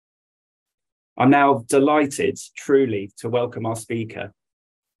I'm now delighted, truly, to welcome our speaker.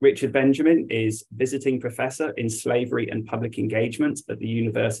 Richard Benjamin is Visiting Professor in Slavery and Public Engagement at the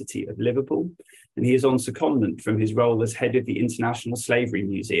University of Liverpool, and he is on secondment from his role as head of the International Slavery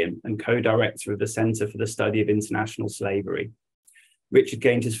Museum and co-director of the Centre for the Study of International Slavery. Richard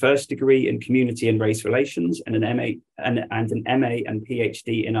gained his first degree in Community and Race Relations and an MA and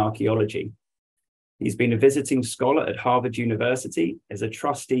PhD in Archaeology. He's been a visiting scholar at Harvard University, is a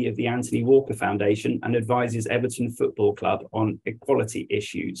trustee of the Anthony Walker Foundation, and advises Everton Football Club on equality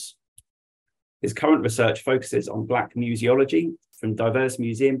issues. His current research focuses on Black museology, from diverse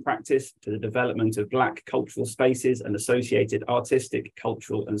museum practice to the development of Black cultural spaces and associated artistic,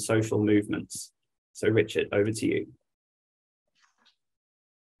 cultural, and social movements. So, Richard, over to you.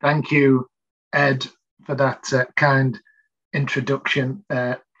 Thank you, Ed, for that kind introduction.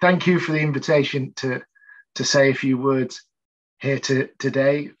 Thank you for the invitation to say a few words here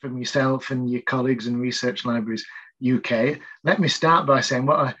today from yourself and your colleagues in Research Libraries UK. Let me start by saying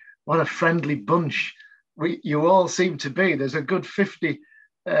what a friendly bunch you all seem to be. There's a good 50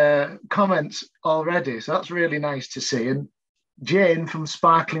 comments already, so that's really nice to see. And Jane from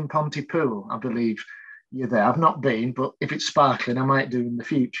Sparkling Pontypool, I believe you're there. I've not been, but if it's sparkling, I might do in the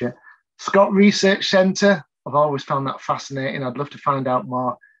future. Scott Research Centre, I've always found that fascinating. I'd love to find out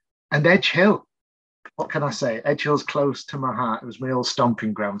more. And Edge Hill, what can I say? Edge Hill's close to my heart. It was my old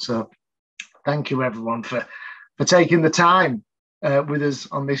stomping ground. So thank you, everyone, for taking the time with us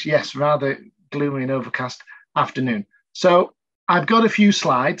on this, yes, rather gloomy and overcast afternoon. So I've got a few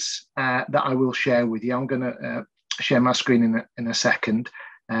slides that I will share with you. I'm going to share my screen in a second.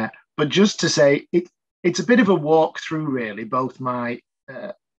 But just to say, it's a bit of a walk through, really, both my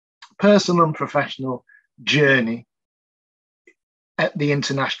personal and professional journey at the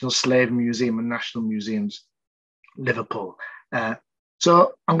International Slave Museum and National Museums, Liverpool.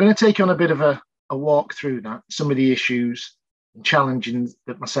 So I'm going to take you on a bit of a walk through that, some of the issues and challenges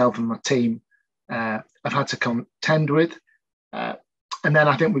that myself and my team have had to contend with. And then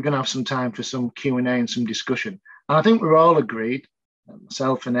I think we're going to have some time for some Q&A and some discussion. And I think we're all agreed,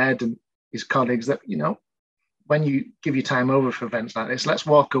 myself and Ed and his colleagues, that, you know, when you give your time over for events like this, let's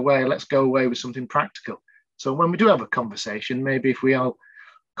go away with something practical. So when we do have a conversation, maybe if we all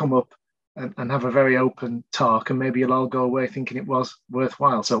come up and have a very open talk, and maybe you'll all go away thinking it was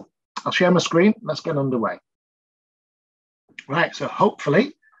worthwhile. So I'll share my screen. Let's get underway. Right, so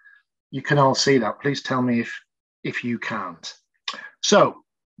hopefully you can all see that. Please tell me if you can't. So,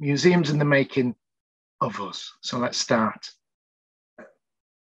 museums in the making of us. So let's start.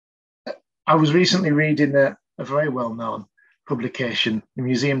 I was recently reading a very well-known publication, The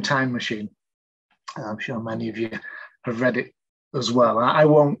Museum Time Machine. I'm sure many of you have read it as well. I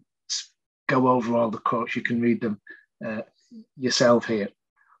won't go over all the quotes. You can read them yourself here.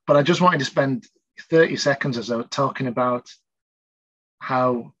 But I just wanted to spend 30 seconds or so talking about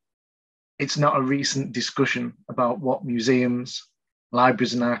how it's not a recent discussion about what museums,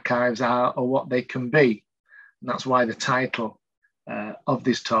 libraries and archives are or what they can be. And that's why the title of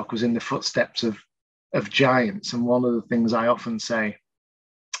this talk was In the Footsteps of Giants. And one of the things I often say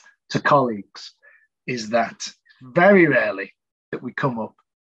to colleagues is that very rarely that we come up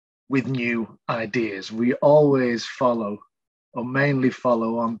with new ideas. We always follow, or mainly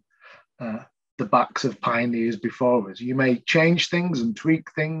follow, on the backs of pioneers before us. You may change things and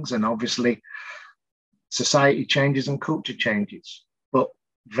tweak things, and obviously society changes and culture changes, but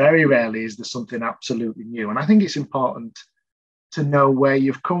very rarely is there something absolutely new. And I think it's important to know where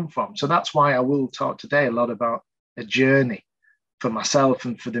you've come from. So that's why I will talk today a lot about a journey for myself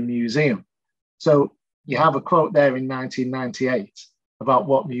and for the museum. So you have a quote there in 1998 about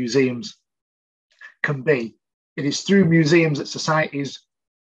what museums can be. It is through museums that societies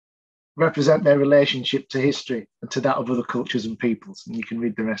represent their relationship to history and to that of other cultures and peoples. And you can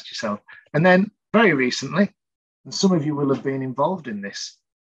read the rest yourself. And then very recently, and some of you will have been involved in this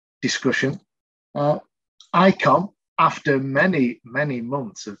discussion, ICOM, after many, many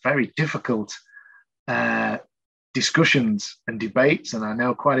months of very difficult discussions and debates, and I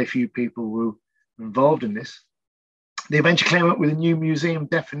know quite a few people were involved in this, they eventually came up with a new museum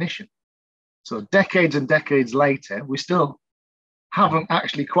definition. So decades and decades later, we still haven't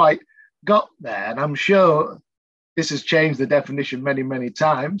actually quite got there. And I'm sure this has changed the definition many, many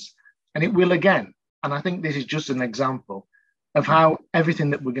times, and it will again. And I think this is just an example of how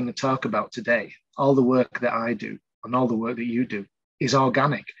everything that we're going to talk about today, all the work that I do and all the work that you do, is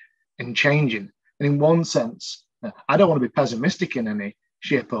organic and changing. And in one sense, I don't want to be pessimistic in any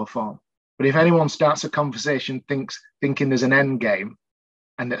shape or form, but if anyone starts a conversation thinking there's an end game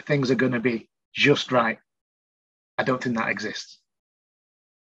and that things are going to be just right, I don't think that exists.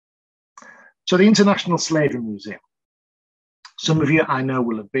 So the International Slavery Museum. Some of you I know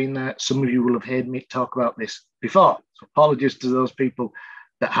will have been there. Some of you will have heard me talk about this before. So apologies to those people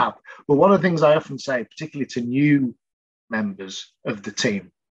that have. But one of the things I often say, particularly to new members of the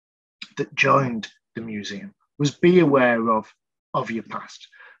team that joined the museum, was be aware of your past.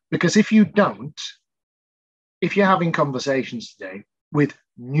 Because if you don't, if you're having conversations today with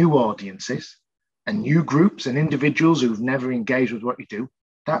new audiences and new groups and individuals who've never engaged with what you do,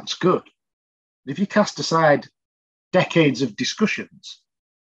 that's good. If you cast aside decades of discussions,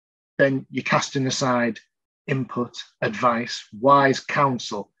 then you're casting aside input, advice, wise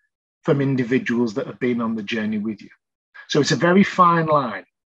counsel from individuals that have been on the journey with you. So it's a very fine line.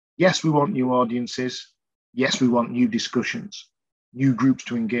 Yes, we want new audiences. Yes, we want new discussions, new groups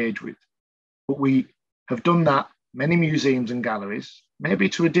to engage with. But we have done that many museums and galleries, maybe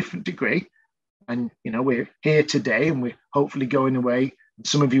to a different degree. And, we're here today and we're hopefully going away. And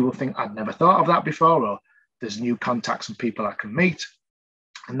some of you will think, I'd never thought of that before, or there's new contacts and people I can meet.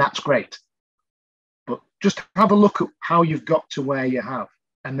 And that's great. But just have a look at how you've got to where you have.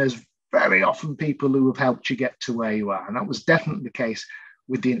 And there's very often people who have helped you get to where you are. And that was definitely the case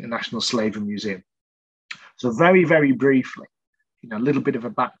with the International Slavery Museum. So very, very briefly, a little bit of a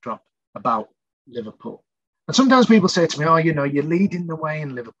backdrop about Liverpool. And sometimes people say to me, oh, you're leading the way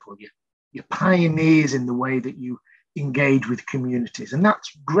in Liverpool. You're pioneers in the way that you engage with communities. And that's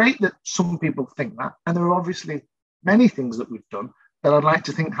great that some people think that. And there are obviously many things that we've done that I'd like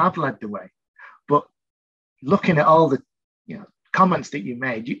to think have led the way. But looking at all the comments that you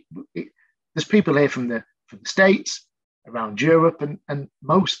made, there's people here from the States, around Europe, and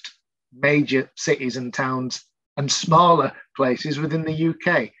most major cities and towns and smaller places within the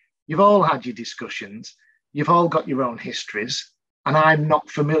UK. You've all had your discussions. You've all got your own histories. And I'm not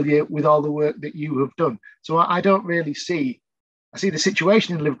familiar with all the work that you have done. So I don't really I see the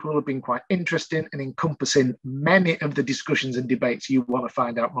situation in Liverpool have been quite interesting and encompassing many of the discussions and debates you want to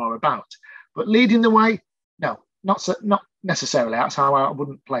find out more about. But leading the way, no, not necessarily. That's how I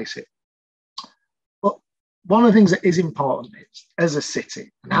wouldn't place it. But one of the things that is important is, as a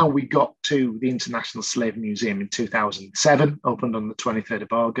city, and how we got to the International Slavery Museum in 2007, opened on the 23rd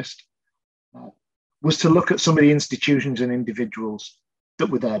of August, was to look at some of the institutions and individuals that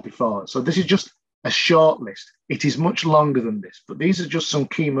were there before. So this is just a short list. It is much longer than this, but these are just some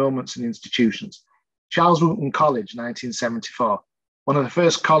key moments and institutions. Charles Wooton College, 1974, one of the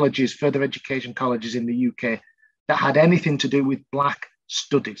first colleges, further education colleges in the UK that had anything to do with Black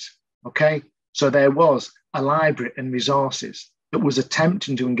studies, okay? So there was a library and resources that was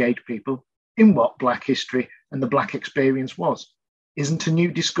attempting to engage people in what Black history and the Black experience was. Isn't a new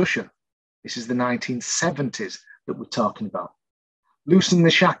discussion. This is the 1970s that we're talking about. Loosening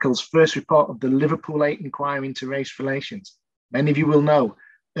the Shackles, first report of the Liverpool 8 inquiry into race relations. Many of you will know,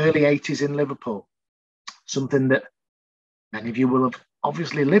 early 80s in Liverpool, something that many of you will have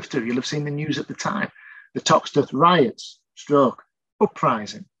obviously lived through. You'll have seen the news at the time. The Toxteth riots, stroke,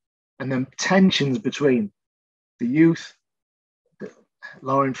 uprising, and then tensions between the youth, the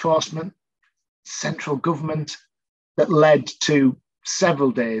law enforcement, central government, that led to several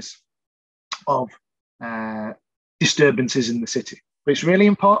days of disturbances in the city. But it's really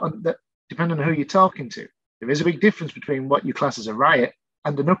important that, depending on who you're talking to, there is a big difference between what you class as a riot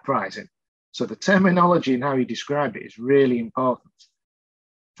and an uprising. So the terminology and how you describe it is really important.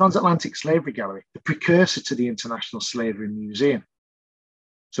 Transatlantic Slavery Gallery, the precursor to the International Slavery Museum.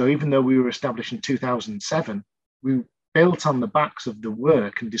 So even though we were established in 2007, we built on the backs of the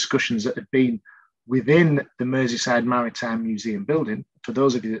work and discussions that had been within the Merseyside Maritime Museum building. For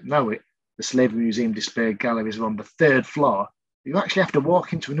those of you that know it, the Slavery Museum display galleries are on the 3rd floor. You actually have to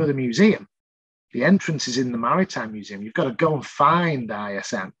walk into another museum. The entrance is in the Maritime Museum. You've got to go and find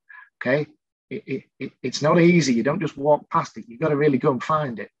ISM, okay? It's not easy. You don't just walk past it. You've got to really go and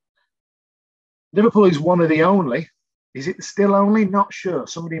find it. Liverpool is one of the only. Is it still only? Not sure.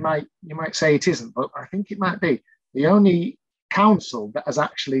 You might say it isn't, but I think it might be the only council that has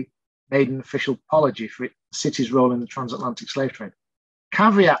actually made an official apology for the city's role in the transatlantic slave trade.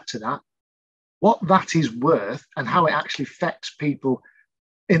 Caveat to that, what that is worth and how it actually affects people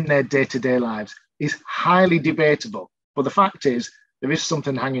in their day-to-day lives is highly debatable. But the fact is, there is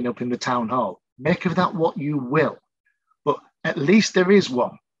something hanging up in the town hall. Make of that what you will. But at least there is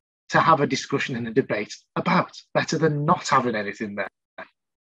one to have a discussion and a debate about. Better than not having anything there.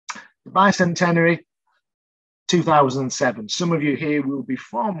 The bicentenary, 2007. Some of you here will be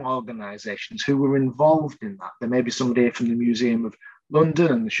from organisations who were involved in that. There may be somebody here from the Museum of London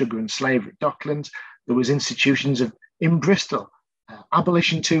and the Sugar and Slavery at Docklands. There was institutions in Bristol,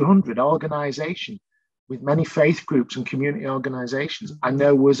 Abolition 200 organisation with many faith groups and community organisations. And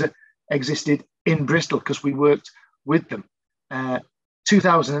there was existed in Bristol because we worked with them.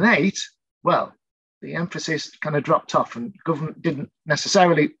 2008, well, the emphasis kind of dropped off and government didn't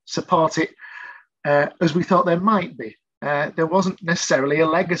necessarily support it as we thought there might be. There wasn't necessarily a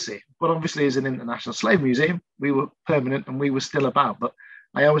legacy, but obviously as an international slave museum, we were permanent and we were still about. But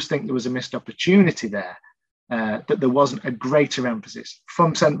I always think there was a missed opportunity there, that there wasn't a greater emphasis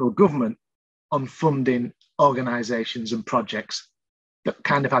from central government on funding organisations and projects that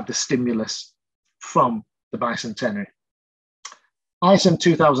kind of had the stimulus from the bicentenary. ISM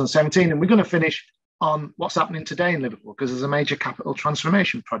 2017, and we're going to finish on what's happening today in Liverpool because there's a major capital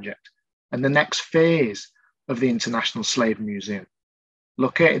transformation project and the next phase of the International Slave Museum.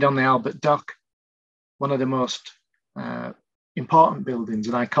 Located on the Albert Dock, one of the most important buildings,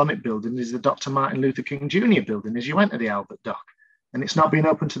 an iconic building, is the Dr. Martin Luther King Jr. building as you enter the Albert Dock. And it's not been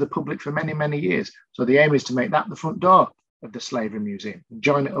open to the public for many, many years. So the aim is to make that the front door of the Slavery Museum and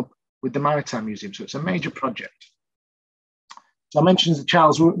join it up with the Maritime Museum. So it's a major project. So I mentioned the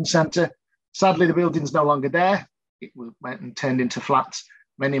Charles Wooten Centre. Sadly, the building's no longer there. It went and turned into flats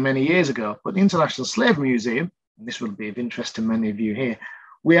many, many years ago. But the International Slave Museum, and this will be of interest to many of you here,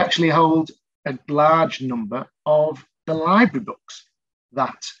 we actually hold a large number of the library books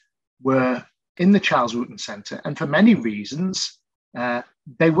that were in the Charles Wooten Centre. And for many reasons,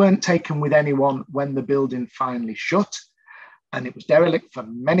 they weren't taken with anyone when the building finally shut. And it was derelict for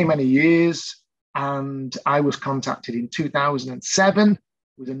many, many years. And I was contacted in 2007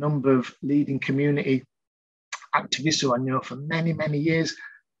 with a number of leading community activists who I know for many, many years.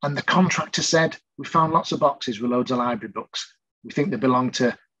 And the contractor said, we found lots of boxes with loads of library books. We think they belong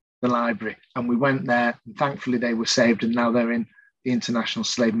to the library. And we went there and thankfully they were saved and now they're in the International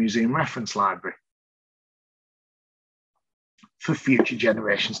Slave Museum Reference Library for future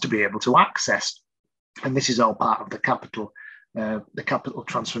generations to be able to access. And this is all part of the capital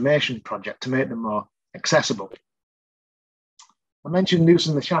transformation project to make them more accessible. I mentioned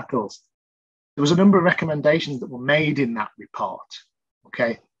loosen the shackles. There was a number of recommendations that were made in that report,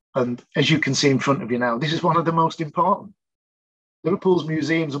 okay? And as you can see in front of you now, this is one of the most important. Liverpool's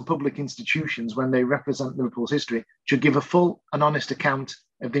museums and public institutions, when they represent Liverpool's history, should give a full and honest account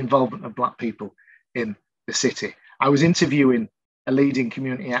of the involvement of Black people in the city. I was interviewing a leading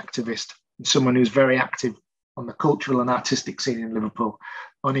community activist and someone who's very active on the cultural and artistic scene in Liverpool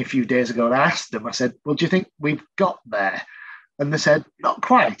only a few days ago. And I asked them, I said, well, do you think we've got there? And they said, not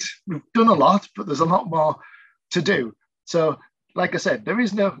quite. We've done a lot, but there's a lot more to do. So, like I said,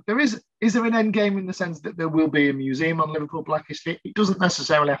 is there an end game in the sense that there will be a museum on Liverpool Black history? It doesn't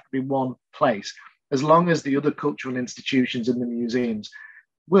necessarily have to be one place, as long as the other cultural institutions and the museums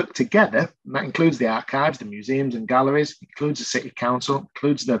work together, and that includes the archives, the museums and galleries, includes the city council,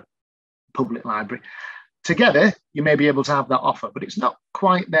 includes the public library. Together, you may be able to have that offer, but it's not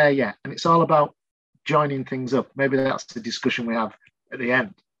quite there yet. And it's all about joining things up. Maybe that's the discussion we have at the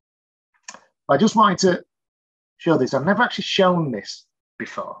end. I just wanted to show this. I've never actually shown this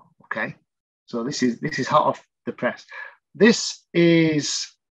before, okay? So this is hot off the press. This is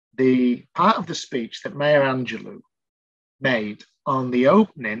the part of the speech that Mayor Angelou made on the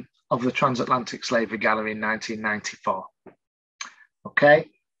opening of the Transatlantic Slavery Gallery in 1994, okay?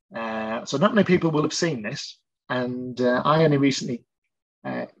 So not many people will have seen this, and I only recently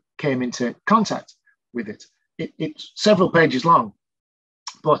came into contact with it. It's several pages long,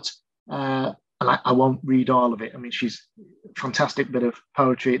 but and I won't read all of it. I mean, she's a fantastic bit of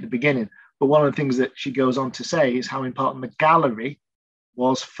poetry at the beginning, but one of the things that she goes on to say is how important the gallery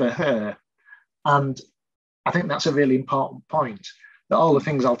was for her. And I think that's a really important point, that all the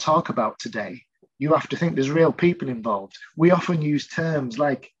things I'll talk about today, you have to think there's real people involved. We often use terms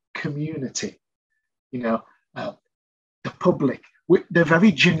like community, the public. They're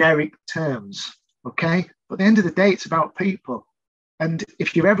very generic terms, okay? But at the end of the day, it's about people. And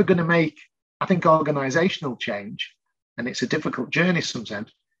if you're ever going to make, I think, organizational change, and it's a difficult journey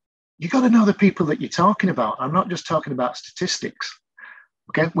sometimes, you've got to know the people that you're talking about. I'm not just talking about statistics,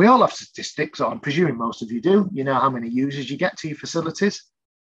 okay? We all have statistics, or I'm presuming most of you do. You know how many users you get to your facilities.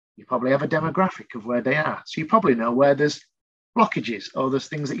 You probably have a demographic of where they are. So you probably know where there's blockages or there's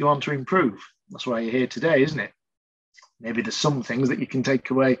things that you want to improve. That's why you're here today, isn't it? Maybe there's some things that you can take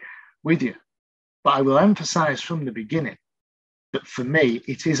away with you. But I will emphasize from the beginning that for me,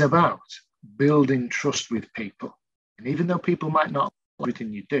 it is about building trust with people. And even though people might not know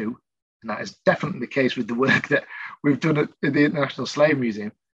everything you do, and that is definitely the case with the work that we've done at the International Slave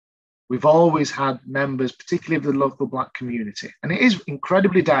Museum, we've always had members, particularly of the local Black community. And it is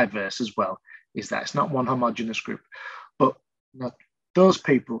incredibly diverse as well, is that it's not one homogenous group. But those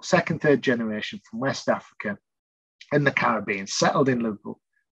people, second, third generation from West Africa and the Caribbean, settled in Liverpool,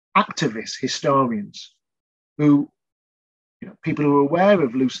 activists, historians, who, people who are aware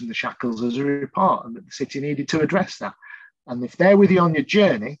of Loosen the Shackles as a report and that the city needed to address that. And if they're with you on your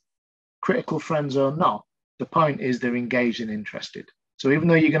journey, critical friends or not, the point is they're engaged and interested. So even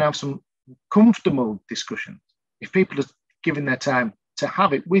though you're going to have some comfortable discussions, if people are giving their time to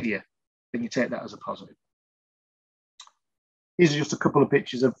have it with you, then you take that as a positive. These are just a couple of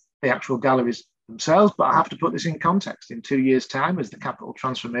pictures of the actual galleries themselves, but I have to put this in context. In 2 years' time, as the capital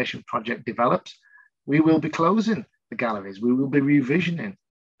transformation project develops, we will be closing the galleries, we will be revisioning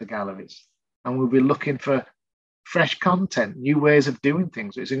the galleries, and we'll be looking for fresh content, new ways of doing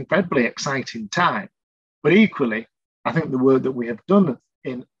things. It's an incredibly exciting time. But equally, I think the work that we have done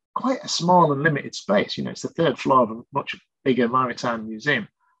in quite a small and limited space, it's the third floor of a much bigger maritime museum.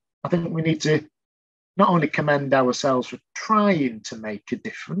 I think we need to not only commend ourselves for trying to make a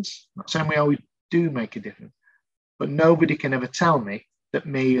difference, not saying we always do make a difference, but nobody can ever tell me that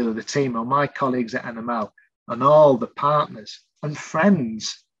me or the team or my colleagues at NML and all the partners and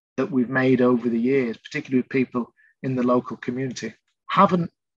friends that we've made over the years, particularly with people in the local community,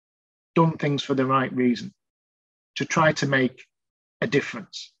 haven't done things for the right reason, to try to make a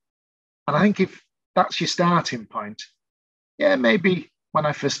difference. And I think if that's your starting point, yeah, maybe when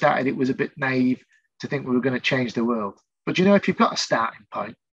I first started, it was a bit naive to think we were going to change the world. But if you've got a starting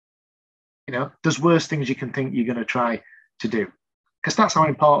point, there's worse things you can think you're going to try to do, because that's how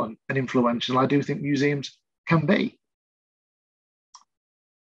important and influential I do think museums can be.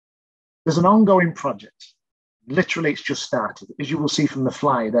 There's an ongoing project. Literally, it's just started. As you will see from the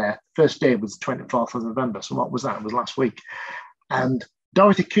flyer there, first day was the 24th of November. So what was that? It was last week. And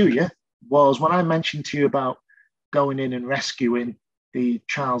Dorothy Kuya was, when I mentioned to you about going in and rescuing the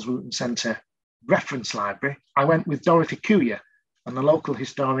Charles Wooten Centre reference library, I went with Dorothy Kuya and a local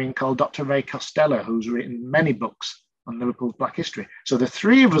historian called Dr. Ray Costello, who's written many books on Liverpool's Black history. So the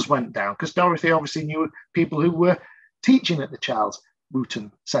three of us went down, because Dorothy obviously knew people who were teaching at the Charles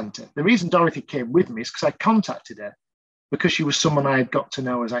Wooten Centre. The reason Dorothy came with me is because I contacted her because she was someone I had got to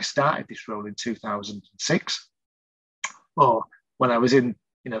know as I started this role in 2006, or when I was in,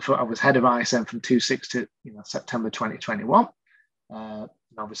 I was head of ISM from 2006 to September 2021. And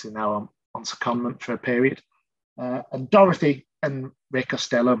obviously now I'm on secondment for a period. And Dorothy and Ray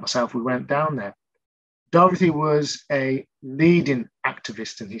Costello and myself, we went down there. Dorothy was a leading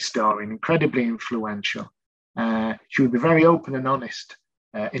activist and historian, incredibly influential. She would be very open and honest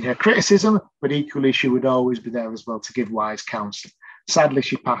in her criticism, but equally she would always be there as well to give wise counsel. Sadly,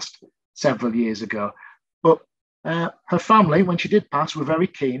 she passed several years ago. But her family, when she did pass, were very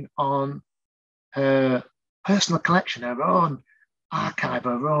keen on her personal collection, her own archive,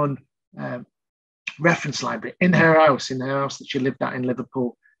 her own reference library in her house that she lived at in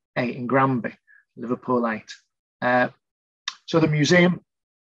Liverpool 8 in Granby, Liverpool 8. So the museum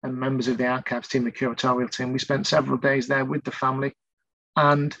and members of the archives team, the curatorial team, we spent several days there with the family.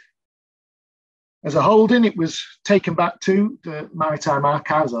 And as a holding, it was taken back to the Maritime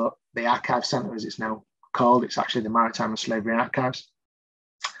Archives, or the Archive Centre as it's now called. It's actually the Maritime and Slavery Archives.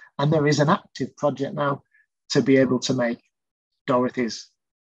 And there is an active project now to be able to make Dorothy's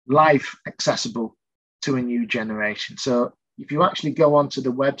life accessible to a new generation. So if you actually go onto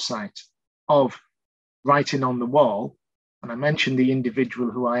the website of Writing on the Wall, and I mentioned the individual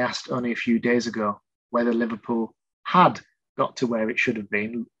who I asked only a few days ago whether Liverpool had got to where it should have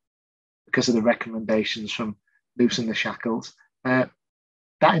been because of the recommendations from Loosen the Shackles. That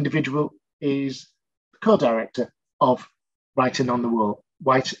individual is the co-director of Writing on the Wall,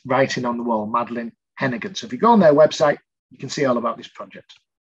 Madeline Hennigan. So if you go on their website, you can see all about this project.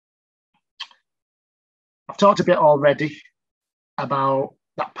 I've talked a bit already about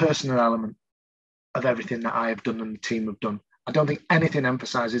that personal element of everything that I have done and the team have done. I don't think anything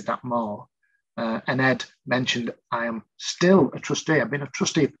emphasises that more. And Ed mentioned I am still a trustee. I've been a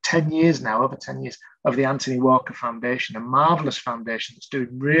trustee for 10 years now, over 10 years, of the Anthony Walker Foundation, a marvellous foundation that's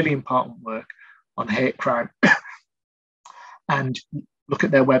doing really important work on hate crime. And look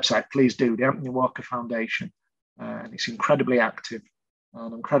at their website, please do, the Anthony Walker Foundation. And it's incredibly active, and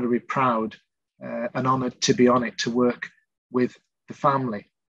I'm incredibly proud and honoured to be on it, to work with the family.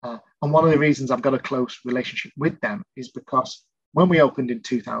 And one of the reasons I've got a close relationship with them is because when we opened in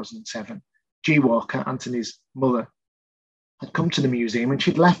 2007, G. Walker, Anthony's mother, had come to the museum and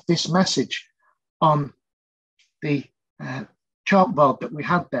she'd left this message on the chalkboard that we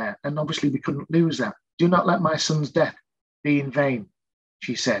had there. And obviously we couldn't lose that. "Do not let my son's death be in vain,"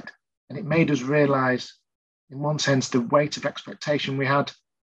 she said. And it made us realise, in one sense, the weight of expectation we had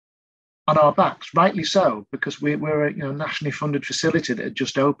on our backs, rightly so, because we're a nationally funded facility that had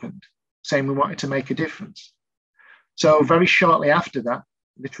just opened, saying we wanted to make a difference. So very shortly after that,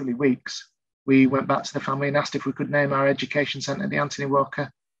 literally weeks, we went back to the family and asked if we could name our education centre the Anthony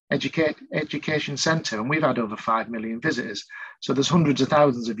Walker Education Centre. And we've had over 5 million visitors. So there's hundreds of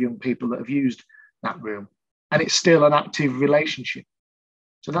thousands of young people that have used that room. And it's still an active relationship.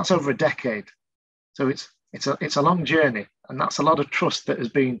 So that's over a decade. So it's a long journey. And that's a lot of trust that has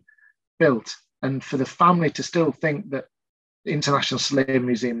been built. And for the family to still think that the International Slave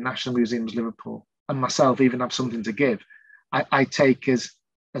Museum, National Museums Liverpool, and myself even have something to give, I take as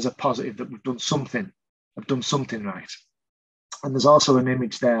a positive that we've done something right. And there's also an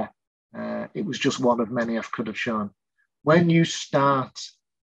image there. It was just one of many I could have shown. When you start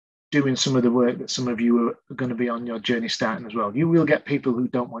doing some of the work that some of you are going to be on your journey starting as well, you will get people who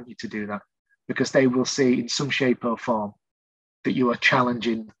don't want you to do that, because they will see in some shape or form that you are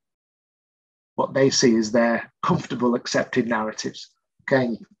challenging what they see as their comfortable, accepted narratives.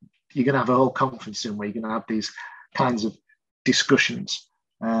 Okay, you're going to have a whole conference soon where you're going to have these kinds of discussions.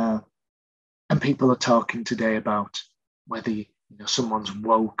 And people are talking today about whether someone's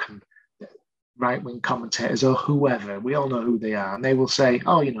woke, and right-wing commentators or whoever, we all know who they are, and they will say,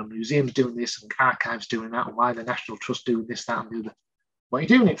 oh, museums doing this and archives doing that, and why the National Trust doing this, that, and the other. What are you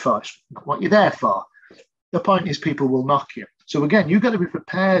doing it for? It's not what you're there for. The point is, people will knock you. So again, you've got to be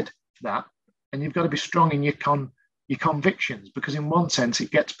prepared for that, and you've got to be strong in your convictions, because in one sense,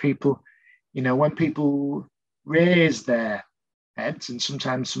 it gets people, when people raise their heads, and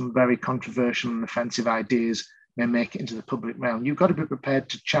sometimes some very controversial and offensive ideas may make it into the public realm, you've got to be prepared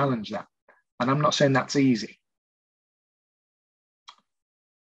to challenge that. And I'm not saying that's easy.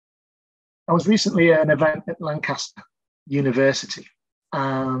 I was recently at an event at Lancaster University,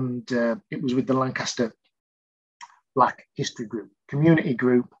 and it was with the Lancaster Black History Group, community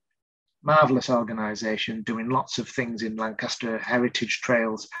group, marvellous organisation, doing lots of things in Lancaster, heritage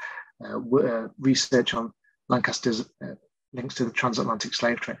trails, research on Lancaster's links to the transatlantic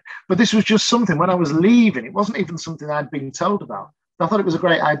slave trade. But this was just something, when I was leaving, it wasn't even something I'd been told about. I thought it was a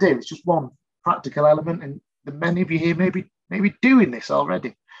great idea. It's just one practical element, and many of you here may be doing this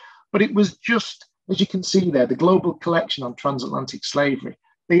already. But it was just, as you can see there, the global collection on transatlantic slavery.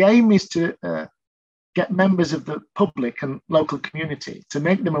 The aim is to get members of the public and local community, to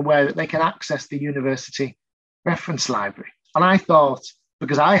make them aware that they can access the university reference library. And I thought,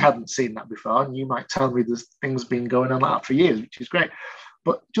 because I hadn't seen that before, and you might tell me there's things been going on like that for years, which is great,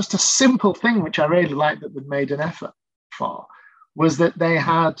 but just a simple thing which I really liked that they'd made an effort for was that they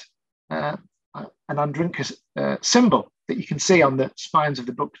had an Andrinka symbol that you can see on the spines of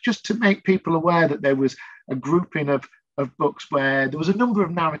the books, just to make people aware that there was a grouping of books where there was a number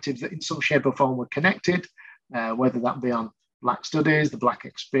of narratives that in some shape or form were connected, whether that be on Black studies, the Black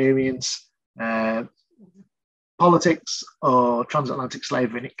experience, politics, or transatlantic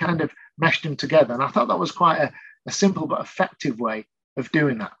slavery, and it kind of meshed them together. And I thought that was quite a simple but effective way of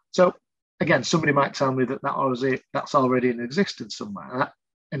doing that. So again, somebody might tell me that that's already in existence somewhere,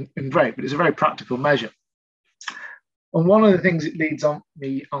 and great, but it's a very practical measure. And one of the things it leads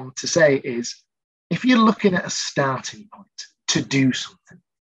me on to say is, if you're looking at a starting point to do something,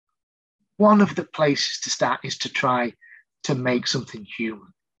 one of the places to start is to try to make something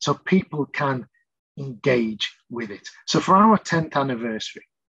human, so people can engage with it. So for our 10th anniversary,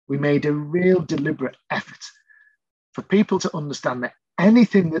 we made a real deliberate effort for people to understand that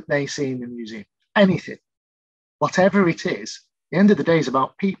anything that they see in the museum, anything, whatever it is, at the end of the day is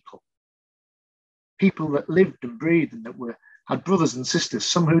about people. People that lived and breathed and that had brothers and sisters,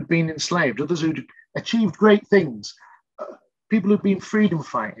 some who'd been enslaved, others who'd achieved great things, people who'd been freedom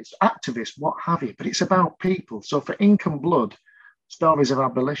fighters, activists, what have you. But it's about people. So for Ink and Blood, Stories of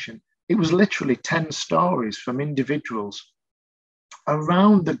Abolition, it was literally 10 stories from individuals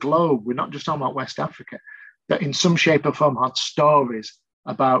around the globe. We're not just talking about West Africa, that in some shape or form had stories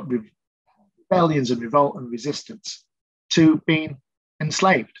about rebellions and revolt and resistance to being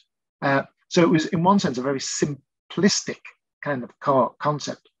enslaved. So it was, in one sense, a very simplistic kind of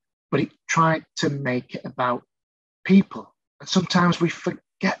concept, but it tried to make it about people. And sometimes we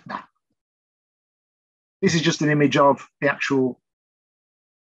forget that. This is just an image of the actual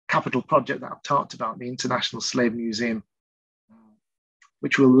capital project that I've talked about, the International Slave Museum,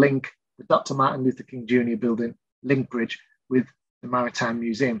 which will link the Dr. Martin Luther King Jr. building, Link Bridge, with the Maritime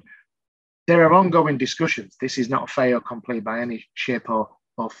Museum. There are ongoing discussions. This is not a fait accompli by any shape or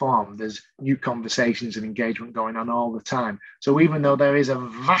form. There's new conversations and engagement going on all the time. So even though there is a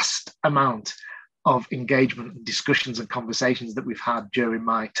vast amount of engagement and discussions and conversations that we've had during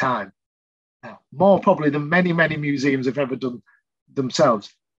my time, more probably than many, many museums have ever done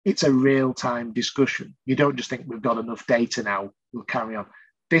themselves, it's a real-time discussion. You don't just think we've got enough data now, we'll carry on.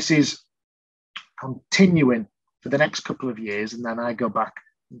 This is continuing for the next couple of years, and then I go back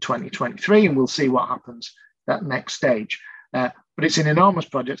in 2023 and we'll see what happens that next stage. But it's an enormous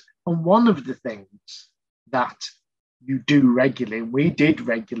project. And one of the things that you do regularly, and we did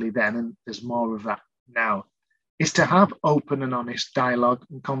regularly then, and there's more of that now, is to have open and honest dialogue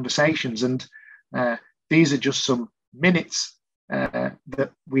and conversations. And these are just some minutes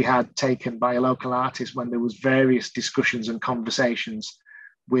that we had taken by a local artist when there was various discussions and conversations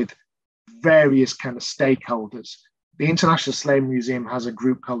with various kind of stakeholders. The International Slave Museum has a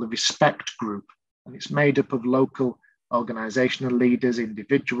group called the Respect Group, and it's made up of local organizational leaders,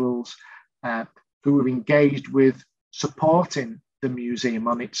 individuals who are engaged with supporting the museum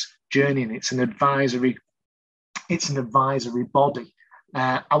on its journey, and it's an advisory body.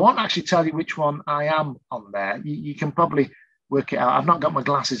 I won't actually tell you which one I am on there. You can probably work it out. I've not got my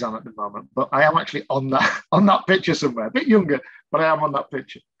glasses on at the moment, but I am actually on that picture somewhere. A bit younger, but I am on that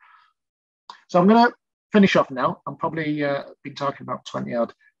picture. So I'm going to finish off now. I'm probably been talking about 20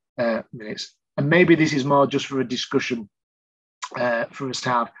 odd minutes, and maybe this is more just for a discussion for us to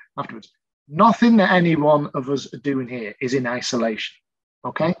have afterwards. Nothing that any one of us are doing here is in isolation,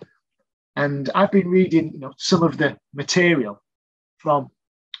 okay? And I've been reading, some of the material from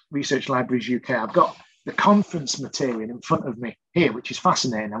Research Libraries UK. I've got the conference material in front of me here, which is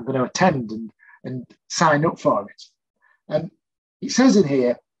fascinating. I'm going to attend and sign up for it. And it says in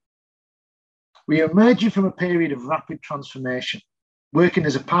here, we are emerging from a period of rapid transformation, working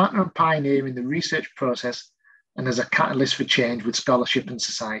as a partner and pioneer in the research process and as a catalyst for change with scholarship and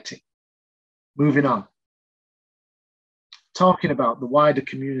society. Moving on, talking about the wider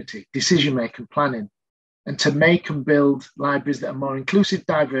community, decision-making, planning, and to make and build libraries that are more inclusive,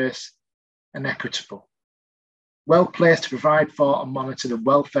 diverse, and equitable. Well placed to provide for and monitor the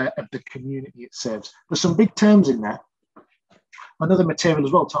welfare of the community it serves. There's some big terms in there. Another material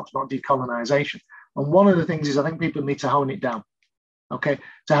as well talks about decolonisation. And one of the things is I think people need to hone it down, okay,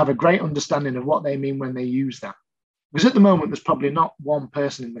 to have a great understanding of what they mean when they use that. Because at the moment, there's probably not one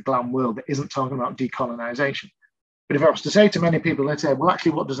person in the GLAM world that isn't talking about decolonisation. But if I was to say to many people, they'd say, well,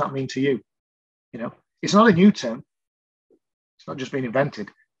 actually, what does that mean to you? It's not a new term. It's not just been invented,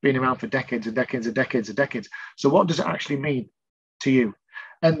 been around for decades and decades and decades and decades. So what does it actually mean to you?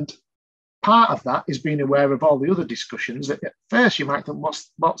 And part of that is being aware of all the other discussions that at first you might think,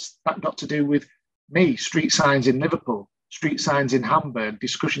 what's that got to do with me? Street signs in Liverpool, street signs in Hamburg,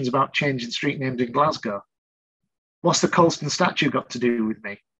 discussions about changing street names in Glasgow. What's the Colston statue got to do with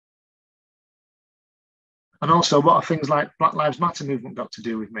me? And also, what are things like Black Lives Matter movement got to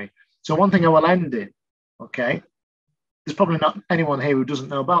do with me? So one thing I will end in, okay, there's probably not anyone here who doesn't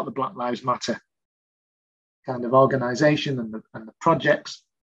know about the Black Lives Matter kind of organisation and the projects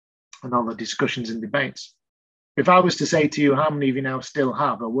and all the discussions and debates. If I was to say to you, how many of you now still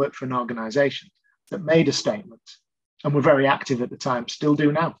have or work for an organisation that made a statement and were very active at the time, still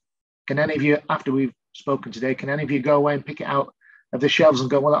do now? Can any of you, after we've spoken today, can any of you go away and pick it out of the shelves and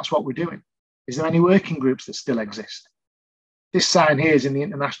go, well, that's what we're doing? Is there any working groups that still exist? This sign here is in the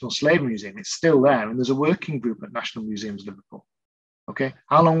International Slave Museum. It's still there, and there's a working group at National Museums Liverpool. Okay,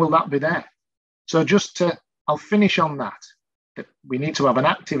 how long will that be there? So I'll finish on that we need to have an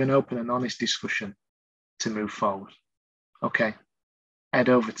active and open and honest discussion to move forward. Okay, Ed,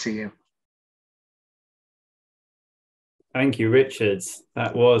 over to you. Thank you, Richard.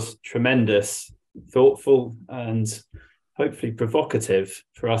 That was tremendous, thoughtful, and hopefully provocative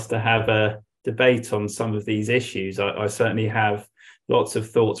for us to have a debate on some of these issues. I certainly have lots of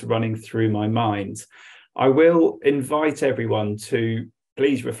thoughts running through my mind. I will invite everyone to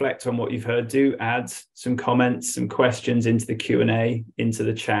please reflect on what you've heard. Do add some comments, some questions into the Q&A, into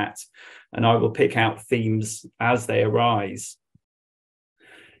the chat, and I will pick out themes as they arise.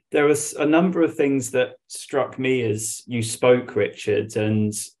 There was a number of things that struck me as you spoke, Richard,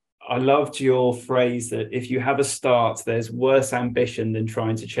 and I loved your phrase that if you have a start, there's worse ambition than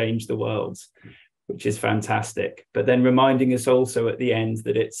trying to change the world, which is fantastic. But then reminding us also at the end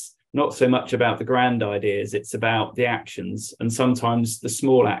that it's not so much about the grand ideas, it's about the actions. And sometimes the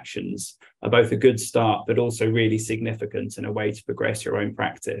small actions are both a good start, but also really significant and a way to progress your own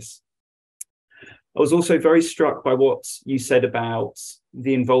practice. I was also very struck by what you said about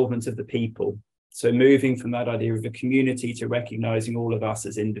the involvement of the people. So moving from that idea of a community to recognizing all of us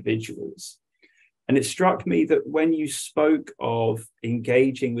as individuals. And it struck me that when you spoke of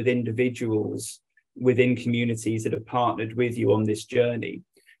engaging with individuals within communities that have partnered with you on this journey,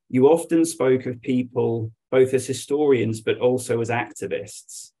 you often spoke of people both as historians, but also as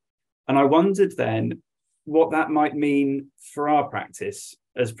activists. And I wondered then what that might mean for our practice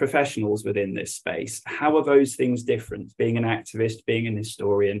as professionals within this space. How are those things different, being an activist, being an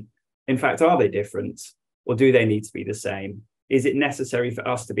historian? In fact, are they different? or do they need to be the same? Is it necessary for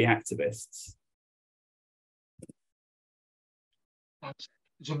us to be activists?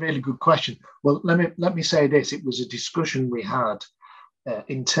 It's a really good question. Well, let me say this. It was a discussion we had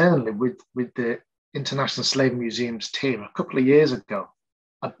internally with the International Slave Museums team a couple of years ago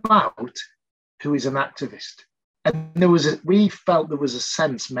about who is an activist. And we felt there was a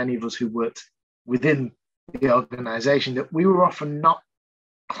sense, many of us who worked within the organisation, that we were often not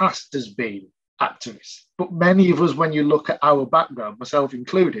classed as being activists. But many of us, when you look at our background, myself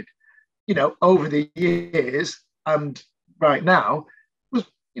included, over the years and right now, was,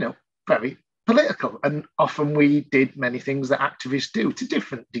 very political. And often we did many things that activists do to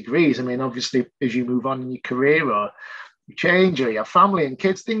different degrees. I mean, obviously, as you move on in your career or you change or you have family and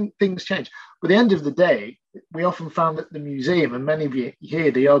kids, things change. But at the end of the day, we often found that the museum, and many of you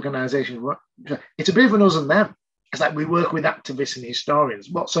here, the organisation, it's a bit of an us and them. It's like we work with activists and historians.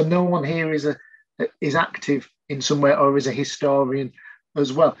 So no one here is active in some way or is a historian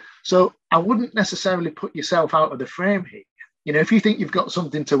as well. So I wouldn't necessarily put yourself out of the frame here. If you think you've got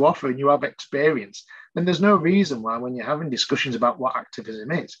something to offer and you have experience, then there's no reason why, when you're having discussions about what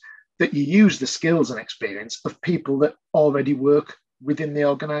activism is, that you use the skills and experience of people that already work within the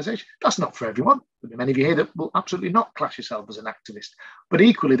organisation. That's not for everyone. There'll be many of you here that will absolutely not class yourself as an activist. But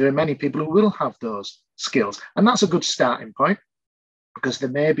equally, there are many people who will have those skills. And that's a good starting point, because there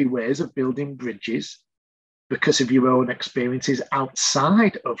may be ways of building bridges because of your own experiences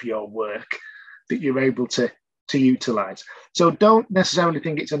outside of your work that you're able to utilise. So don't necessarily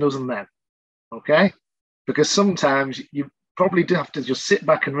think it's an us and them, okay? Because sometimes you probably do have to just sit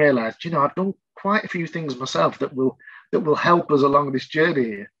back and realise, I've done quite a few things myself that will help us along this journey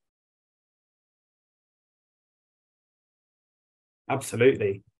here.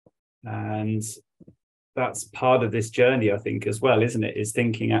 Absolutely. And that's part of this journey, I think, as well, isn't it? Is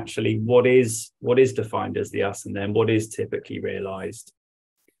thinking actually what is defined as the us and them, what is typically realised.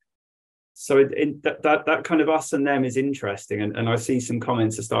 So that kind of us and them is interesting, and I see some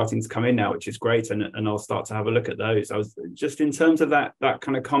comments are starting to come in now, which is great, and I'll start to have a look at those. I was just, in terms of that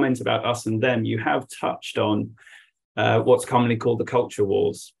kind of comment about us and them, you have touched on what's commonly called the culture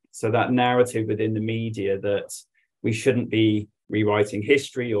wars. So that narrative within the media that we shouldn't be rewriting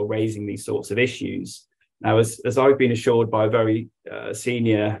history or raising these sorts of issues. Now, as I've been assured by a very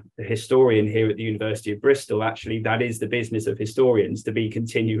senior historian here at the University of Bristol, actually, that is the business of historians, to be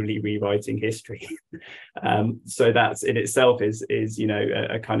continually rewriting history. So that's in itself is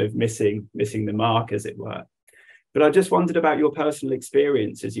a kind of missing the mark, as it were. But I just wondered about your personal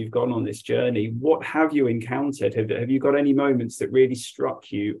experience as you've gone on this journey. What have you encountered? Have you got any moments that really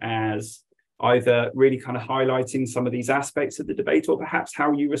struck you as either really kind of highlighting some of these aspects of the debate, or perhaps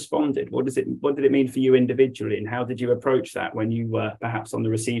how you responded? What did it mean for you individually, and how did you approach that when you were perhaps on the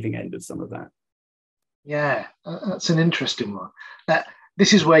receiving end of some of that? Yeah, that's an interesting one.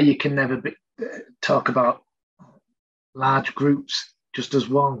 This is where you can never talk about large groups just as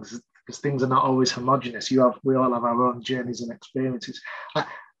one, because things are not always homogenous. We all have our own journeys and experiences.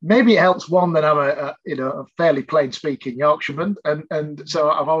 Maybe it helps, one, that I'm a fairly plain speaking Yorkshireman, and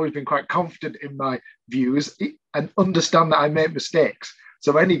so I've always been quite confident in my views and understand that I make mistakes.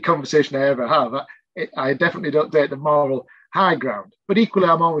 So any conversation I ever have, I definitely don't take the moral high ground. But equally,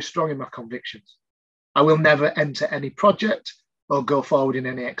 I'm always strong in my convictions. I will never enter any project or go forward in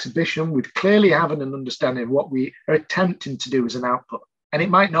any exhibition with clearly having an understanding of what we are attempting to do as an output. And it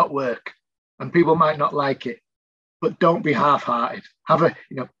might not work, and people might not like it. But don't be half-hearted.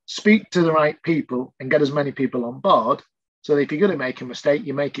 Speak to the right people and get as many people on board, so that if you're going to make a mistake,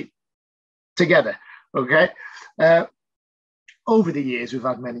 you make it together. Okay. Over the years, we've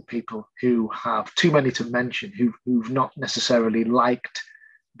had many people who have, too many to mention, who've not necessarily liked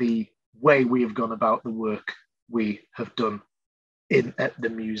the way we have gone about the work we have done at the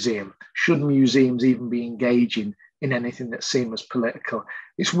museum. Should museums even be engaging in anything that seems political?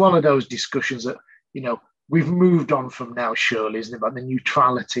 It's one of those discussions that we've moved on from now, surely, isn't it, about the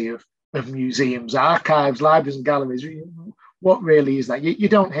neutrality of museums, archives, libraries and galleries. What really is that? You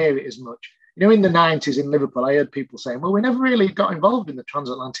don't hear it as much. In the 90s in Liverpool, I heard people saying, well, we never really got involved in the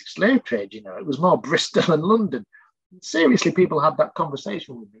transatlantic slave trade, it was more Bristol and London. Seriously, people had that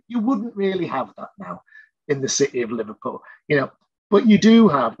conversation with me. You wouldn't really have that now in the city of Liverpool, but you do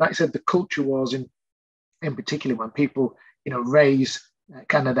have, like I said, the culture wars in particular, when people, raise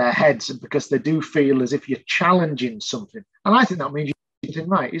kind of their heads, because they do feel as if you're challenging something. And I think that means you're something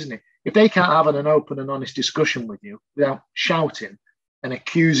right, isn't it? If they can't have an open and honest discussion with you without shouting and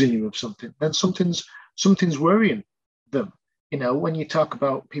accusing you of something, then something's worrying them. When you talk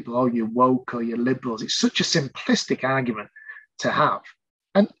about people, oh, you're woke or you're liberals, it's such a simplistic argument to have.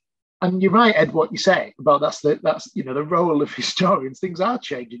 And And you're right, Ed, what you say about that's the role of historians. Things are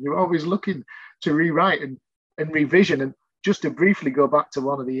changing. You're always looking to rewrite and revision. And just to briefly go back to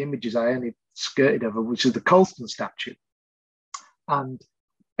one of the images I only skirted over, which is the Colston statue. And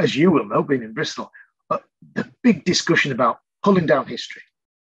as you will know, being in Bristol, the big discussion about pulling down history,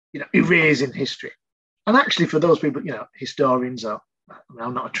 erasing history. And actually, for those people, historians are,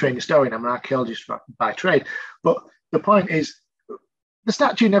 I'm not a trained historian, I'm an archaeologist by trade. But the point is, the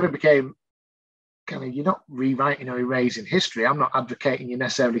statue never became you're not rewriting or erasing history. I'm not advocating you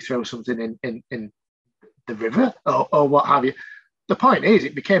necessarily throw something in the river or what have you. The point is,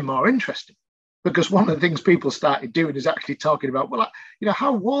 it became more interesting because one of the things people started doing is actually talking about,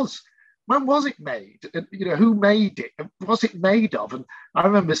 when was it made? Who made it? Was it made of? And I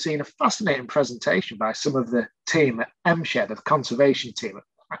remember seeing a fascinating presentation by some of the team at MShed, the conservation team.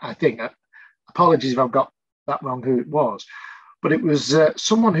 I think, apologies if I've got that wrong, who it was. But it was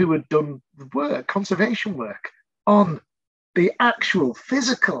someone who had done conservation work on the actual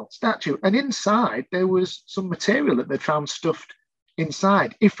physical statue. And inside, there was some material that they'd found stuffed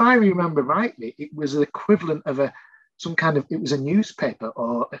inside. If I remember rightly, it was the equivalent of it was a newspaper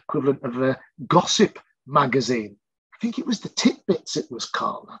or equivalent of a gossip magazine. I think it was the Titbits it was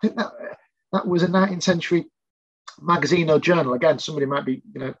called. I think that was a 19th century magazine or journal. Again, somebody might be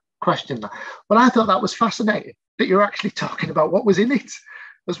questioning that. But I thought that was fascinating, that you're actually talking about what was in it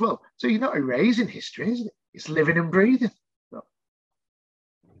as well. So you're not erasing history, is it? It's living and breathing. So.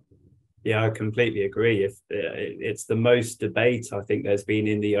 Yeah, I completely agree. If it's the most debate I think there's been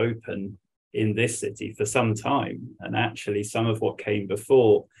in the open in this city for some time, and actually some of what came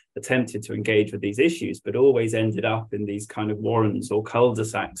before attempted to engage with these issues, but always ended up in these kind of warrens or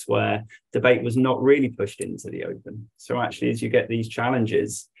cul-de-sacs where debate was not really pushed into the open. So actually, as you get these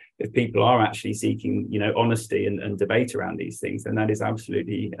challenges, if people are actually seeking, honesty and debate around these things, then that is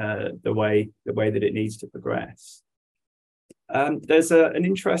absolutely the way that it needs to progress. There's an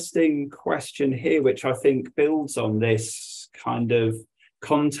interesting question here, which I think builds on this kind of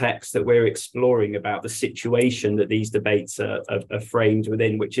context that we're exploring about the situation that these debates are framed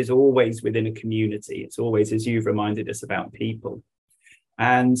within, which is always within a community. It's always, as you've reminded us, about people.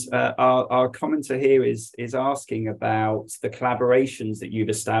 And our commenter here is asking about the collaborations that you've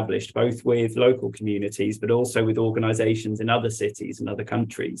established, both with local communities, but also with organizations in other cities and other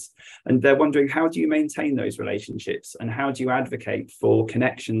countries. And they're wondering, how do you maintain those relationships? And how do you advocate for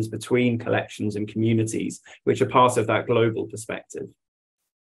connections between collections and communities, which are part of that global perspective?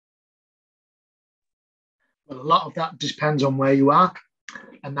 Well, a lot of that depends on where you are.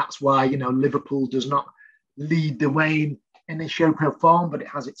 And that's why, Liverpool does not lead the way in a shape or form, but it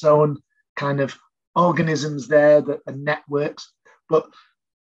has its own kind of organisms there and networks. But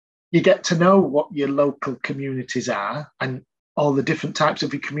you get to know what your local communities are and all the different types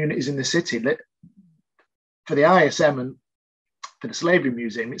of communities in the city. For the ISM and for the Slavery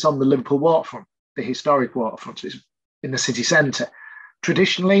Museum, it's on the Liverpool waterfront, the historic waterfront. So it's in the city centre.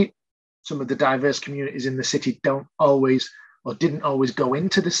 Traditionally, some of the diverse communities in the city didn't always go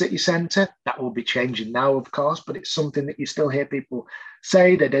into the city centre. That will be changing now, of course, but it's something that you still hear people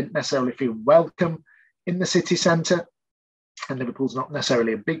say. They don't necessarily feel welcome in the city centre, and Liverpool's not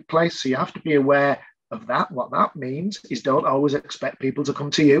necessarily a big place, so you have to be aware of that. What that means is don't always expect people to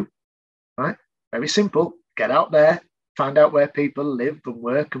come to you, right? Very simple. Get out there, find out where people live and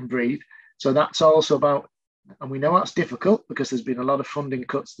work and breathe. So that's also about, and we know that's difficult because there's been a lot of funding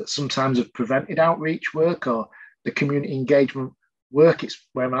cuts that sometimes have prevented outreach work or the community engagement work. It's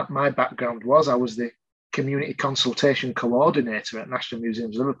where my background was. I was the community consultation coordinator at National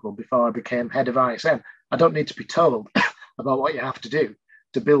Museums Liverpool before I became head of ISM. I don't need to be told about what you have to do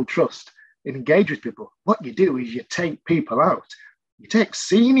to build trust and engage with people. What you do is you take people out. You take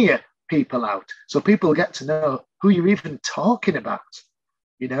senior people out so people get to know who you're even talking about.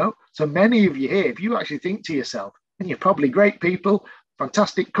 So many of you here, if you actually think to yourself, and you're probably great people,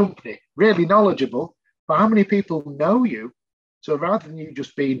 fantastic company, really knowledgeable, but how many people know you? So rather than you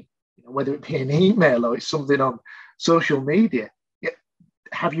just being, whether it be an email or it's something on social media,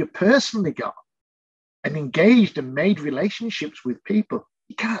 have you personally got and engaged and made relationships with people?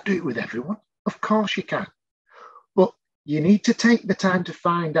 You can't do it with everyone. Of course you can. But you need to take the time to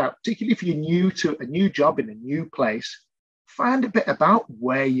find out, particularly if you're new to a new job in a new place, find a bit about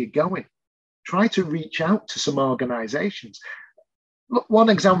where you're going. Try to reach out to some organizations. Look, one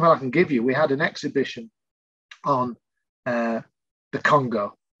example I can give you, we had an exhibition on the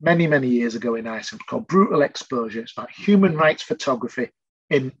Congo many, many years ago in Iceland called Brutal Exposure. It's about human rights photography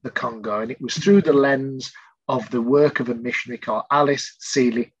in the Congo. And it was through the lens of the work of a missionary called Alice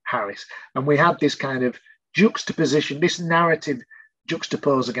Seeley Harris. And we had this kind of juxtaposition, this narrative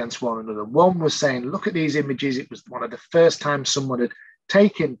juxtaposed against one another. One was saying, look at these images. It was one of the first times someone had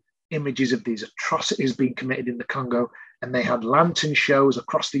taken images of these atrocities being committed in the Congo, and they had lantern shows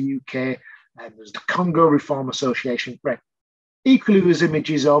across the UK, and there's the Congo Reform Association. Right. Equally, there's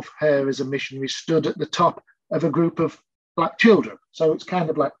images of her as a missionary stood at the top of a group of black children. So it's kind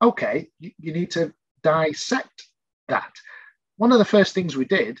of like, okay, you need to dissect that. One of the first things we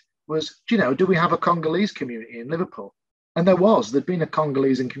did was, do we have a Congolese community in Liverpool? And there'd been a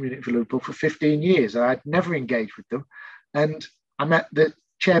Congolese community for Liverpool for 15 years. I'd never engaged with them. And I met the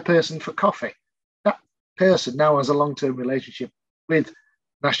chairperson for coffee. That person now has a long-term relationship with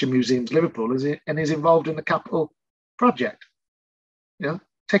National Museums Liverpool and is involved in the Capital Project.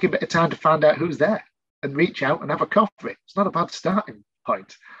 Take a bit of time to find out who's there and reach out and have a coffee. It's not a bad starting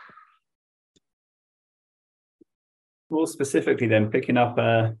point. More specifically then, picking up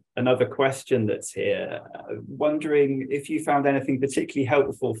another question that's here, wondering if you found anything particularly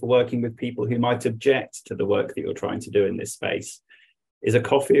helpful for working with people who might object to the work that you're trying to do in this space. Is a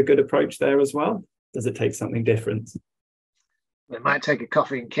coffee a good approach there as well? Does it take something different? It might take a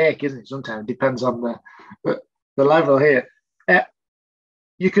coffee and cake, isn't it? Sometimes it depends on the level here.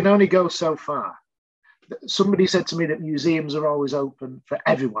 You can only go so far. Somebody said to me that museums are always open for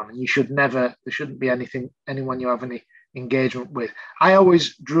everyone, and there shouldn't be anyone you have any engagement with. I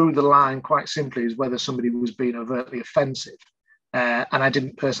always drew the line quite simply as whether somebody was being overtly offensive, and I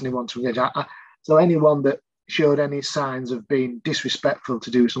didn't personally want to engage. So anyone that showed any signs of being disrespectful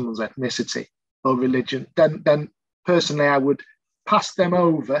to do with someone's ethnicity or religion, then personally I would pass them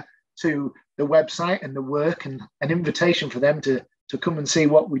over to the website and the work and an invitation for them to come and see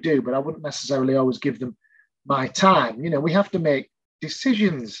what we do, but I wouldn't necessarily always give them my time. We have to make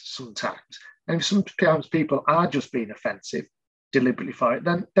decisions sometimes. And if sometimes people are just being offensive deliberately for it,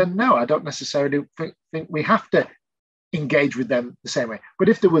 then no, I don't necessarily think we have to engage with them the same way. But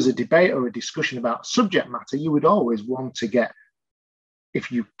if there was a debate or a discussion about subject matter, you would always want to get,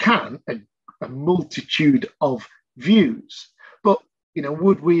 if you can, a multitude of views. But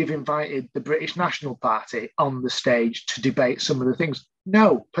would we have invited the British National Party on the stage to debate some of the things?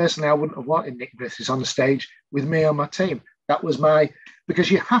 No, personally, I wouldn't have wanted Nick Griffiths on the stage with me on my team. That was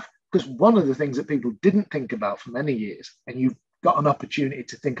because one of the things that people didn't think about for many years, and you've got an opportunity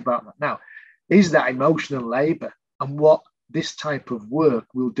to think about that now, is that emotional labour and what this type of work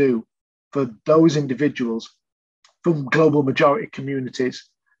will do for those individuals from global majority communities,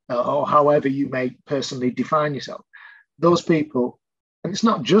 or however you may personally define yourself. Those people, and it's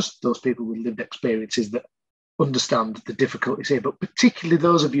not just those people with lived experiences that understand the difficulties here, but particularly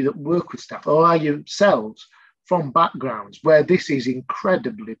those of you that work with staff or are yourselves from backgrounds where this is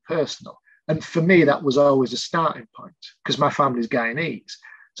incredibly personal. And for me, that was always a starting point because my family's Guyanese.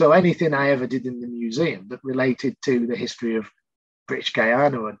 So anything I ever did in the museum that related to the history of British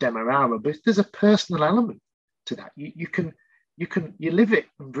Guyana or Demerara, but there's a personal element to that. You live it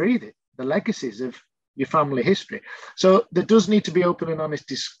and breathe it, the legacies of your family history. So there does need to be open and honest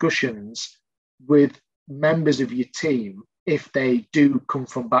discussions with members of your team if they do come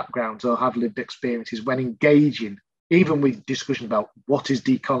from backgrounds or have lived experiences when engaging, even with discussion about what is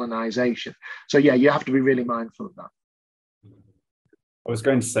decolonisation. So yeah, you have to be really mindful of that. I was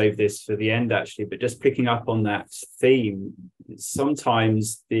going to save this for the end actually, but just picking up on that theme,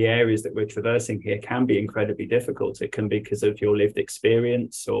 sometimes the areas that we're traversing here can be incredibly difficult. It can be because of your lived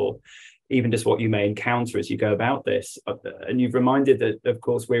experience or even just what you may encounter as you go about this. And you've reminded that, of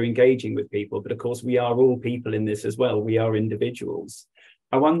course, we're engaging with people, but of course, we are all people in this as well. We are individuals.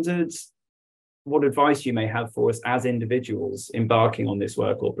 I wondered what advice you may have for us as individuals embarking on this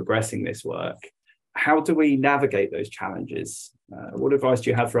work or progressing this work. How do we navigate those challenges? What advice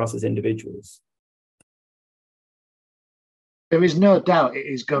do you have for us as individuals? There is no doubt it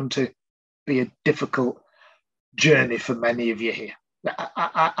is going to be a difficult journey for many of you here.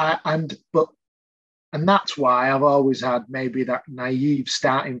 And that's why I've always had maybe that naive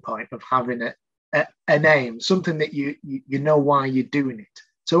starting point of having an aim, something that you know why you're doing it.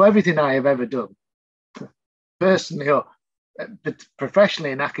 So everything I have ever done, personally or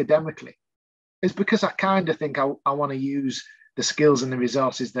professionally and academically, is because I kind of think I want to use the skills and the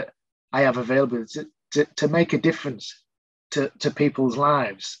resources that I have available to make a difference to people's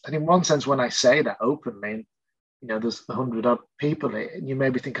lives. And in one sense, when I say that openly, there's 100 odd people here, and you may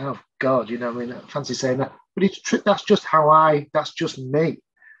be thinking, oh God, I fancy saying that, but that's just that's just me.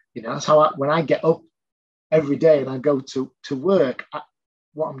 That's how when I get up every day and I go to work,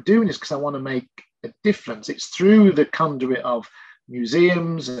 what I'm doing is because I want to make a difference. It's through the conduit of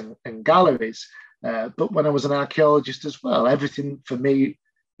museums and galleries. But when I was an archaeologist as well, everything for me,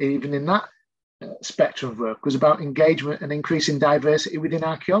 even in that spectrum of work was about engagement and increasing diversity within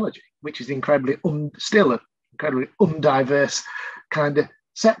archaeology, which is still an incredibly undiverse kind of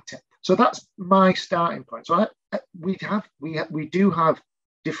sector. So that's my starting point. So we do have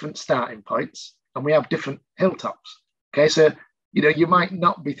different starting points, and we have different hilltops. Okay, so you might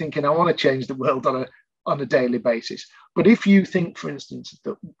not be thinking, I want to change the world on a daily basis, but if you think, for instance,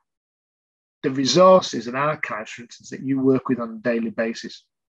 that the resources and archives, for instance, that you work with on a daily basis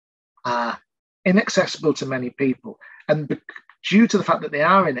are inaccessible to many people, and due to the fact that they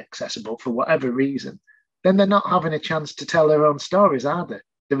are inaccessible for whatever reason, then they're not having a chance to tell their own stories, are they?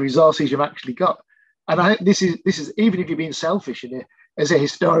 The resources you've actually got. And this is even if you're being selfish as a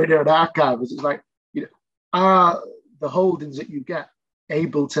historian or an archivist, it's like, are the holdings that you get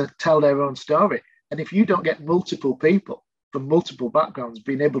able to tell their own story? And if you don't get multiple people from multiple backgrounds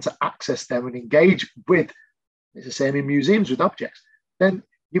being able to access them and engage with, it's the same in museums with objects, then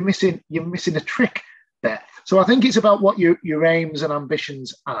you're missing a trick there. So I think it's about what your aims and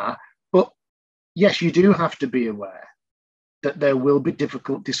ambitions are. But yes, you do have to be aware that there will be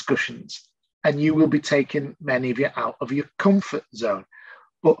difficult discussions, and you will be taking many of you out of your comfort zone.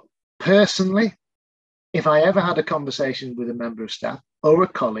 But personally, if I ever had a conversation with a member of staff or a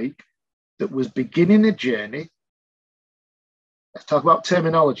colleague that was beginning a journey, let's talk about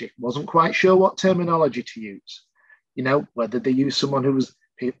terminology, wasn't quite sure what terminology to use, whether they use someone who was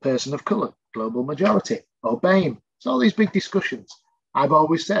a person of colour, global majority, or BAME. It's all these big discussions. I've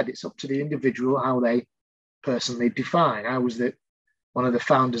always said it's up to the individual how they personally define. I was one of the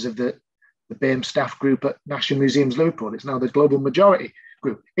founders of the BAME staff group at National Museums Liverpool. It's now the global majority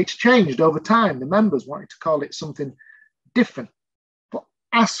group. It's changed over time. The members wanted to call it something different. But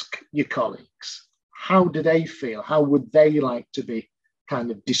ask your colleagues, how do they feel? How would they like to be kind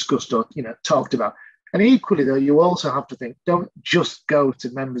of discussed or talked about? And equally, though, you also have to think, don't just go to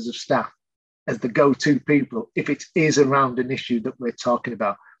members of staff as the go-to people if it is around an issue that we're talking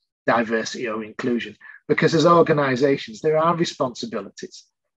about, diversity or inclusion, because as organisations, there are responsibilities.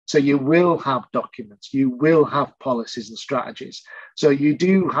 So you will have documents, you will have policies and strategies. So you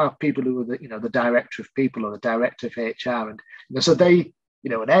do have people who are the director of people or the director of HR, and so they,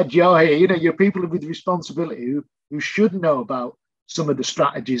 an Ed, you're here, you're people with responsibility who should know about some of the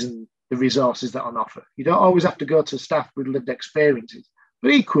strategies and the resources that are on offer. You don't always have to go to staff with lived experiences,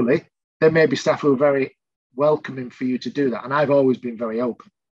 but equally, there may be staff who are very welcoming for you to do that. And I've always been very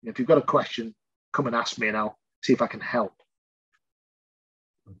open. If you've got a question, come and ask me and I'll see if I can help.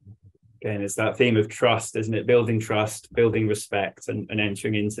 Again, it's that theme of trust, isn't it? Building trust, building respect, and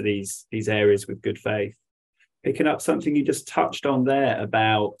entering into these areas with good faith. Picking up something you just touched on there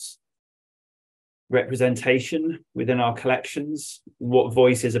about representation within our collections, what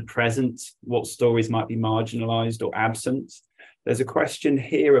voices are present, what stories might be marginalized or absent. There's a question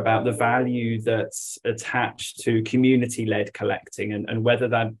here about the value that's attached to community-led collecting and whether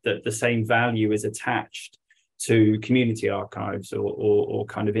that the same value is attached to community archives or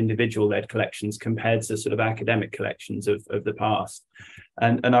kind of individual-led collections compared to sort of academic collections of the past.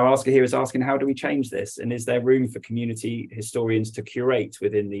 And our asker here is asking, how do we change this? And is there room for community historians to curate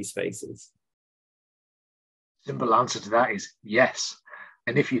within these spaces? Simple answer to that is yes.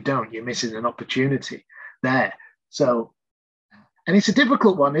 And if you don't, you're missing an opportunity there. So, and it's a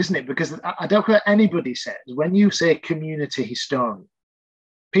difficult one, isn't it? Because I don't care what anybody says. When you say community historian,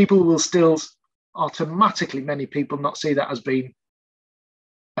 people will still automatically, many people not see that as being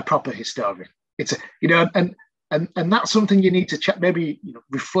a proper historian. It's and that's something you need to check. Maybe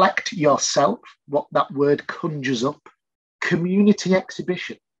reflect yourself what that word conjures up. Community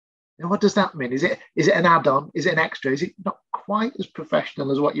exhibition. What does that mean? Is it an add-on? Is it an extra? Is it not quite as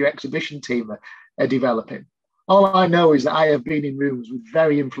professional as what your exhibition team are developing? All I know is that I have been in rooms with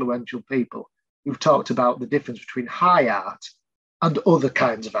very influential people who've talked about the difference between high art and other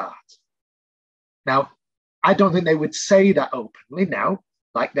kinds of art. Now, I don't think they would say that openly now,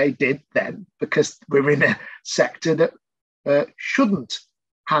 like they did then, because we're in a sector that shouldn't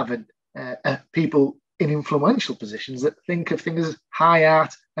have people in influential positions that think of things as high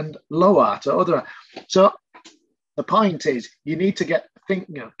art and low art or other art. So the point is, you need to get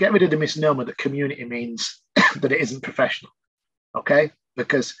rid of the misnomer that community means that it isn't professional, okay?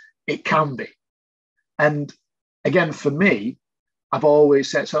 Because it can be. And again, for me, I've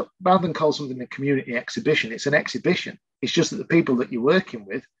always said, so rather than call something a community exhibition, it's an exhibition. It's just that the people that you're working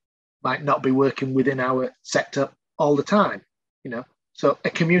with might not be working within our sector all the time, So a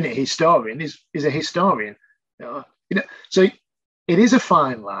community historian is a historian, So it is a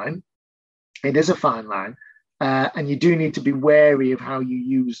fine line. It is a fine line, and you do need to be wary of how you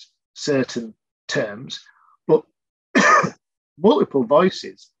use certain terms. But multiple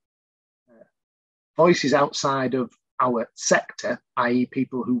voices voices outside of our sector, i.e.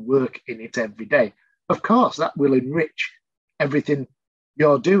 people who work in it every day, of course, that will enrich everything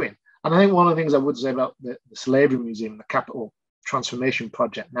you're doing. And I think one of the things I would say about the Slavery Museum, the Capital Transformation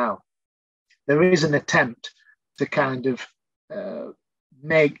Project now, there is an attempt to kind of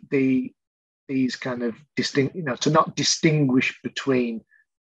make these kind of distinct, to not distinguish between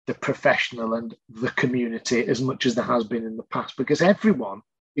the professional and the community as much as there has been in the past, because everyone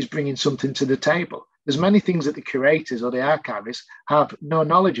is bringing something to the table. There's many things that the curators or the archivists have no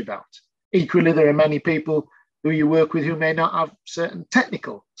knowledge about. Equally, there are many people who you work with who may not have certain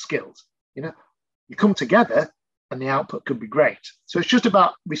technical skills. You come together and the output could be great. So it's just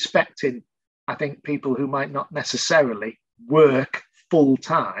about respecting, I think, people who might not necessarily work full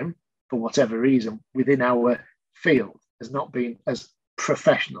time for whatever reason within our field as not being as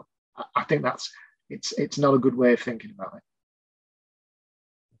professional. I think it's not a good way of thinking about it.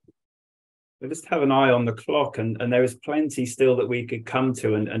 We'll just have an eye on the clock, and there is plenty still that we could come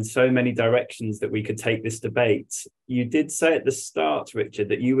to, and so many directions that we could take this debate. You did say at the start, Richard,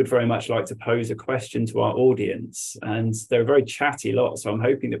 that you would very much like to pose a question to our audience, and they're a very chatty lot, so I'm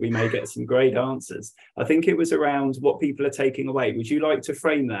hoping that we may get some great answers. I think it was around what people are taking away. Would you like to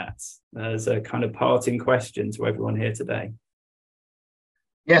frame that as a kind of parting question to everyone here today?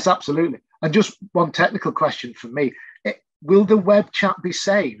 Yes, absolutely. And just one technical question from me. Will the web chat be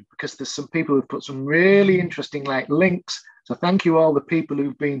saved? Because there's some people who've put some really interesting links. So thank you all the people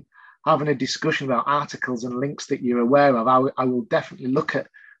who've been having a discussion about articles and links that you're aware of. I will definitely look at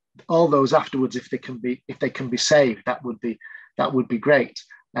all those afterwards if they can be saved. That would be great.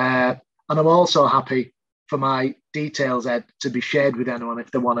 And I'm also happy for my details, Ed, to be shared with anyone if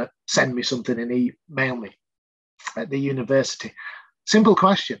they want to send me something and email me at the university. Simple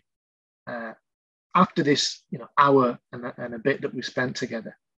question. After this hour and a bit that we spent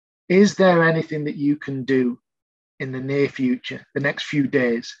together, is there anything that you can do in the near future, the next few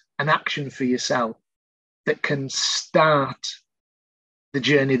days, an action for yourself that can start the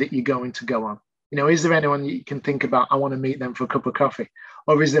journey that you're going to go on? Is there anyone you can think about, I want to meet them for a cup of coffee?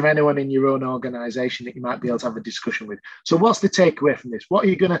 Or is there anyone in your own organization that you might be able to have a discussion with? So what's the takeaway from this? What are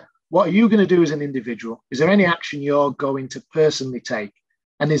you going to do as an individual? Is there any action you're going to personally take?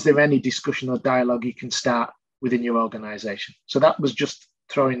 And is there any discussion or dialogue you can start within your organization? So that was just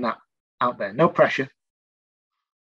throwing that out there. No pressure,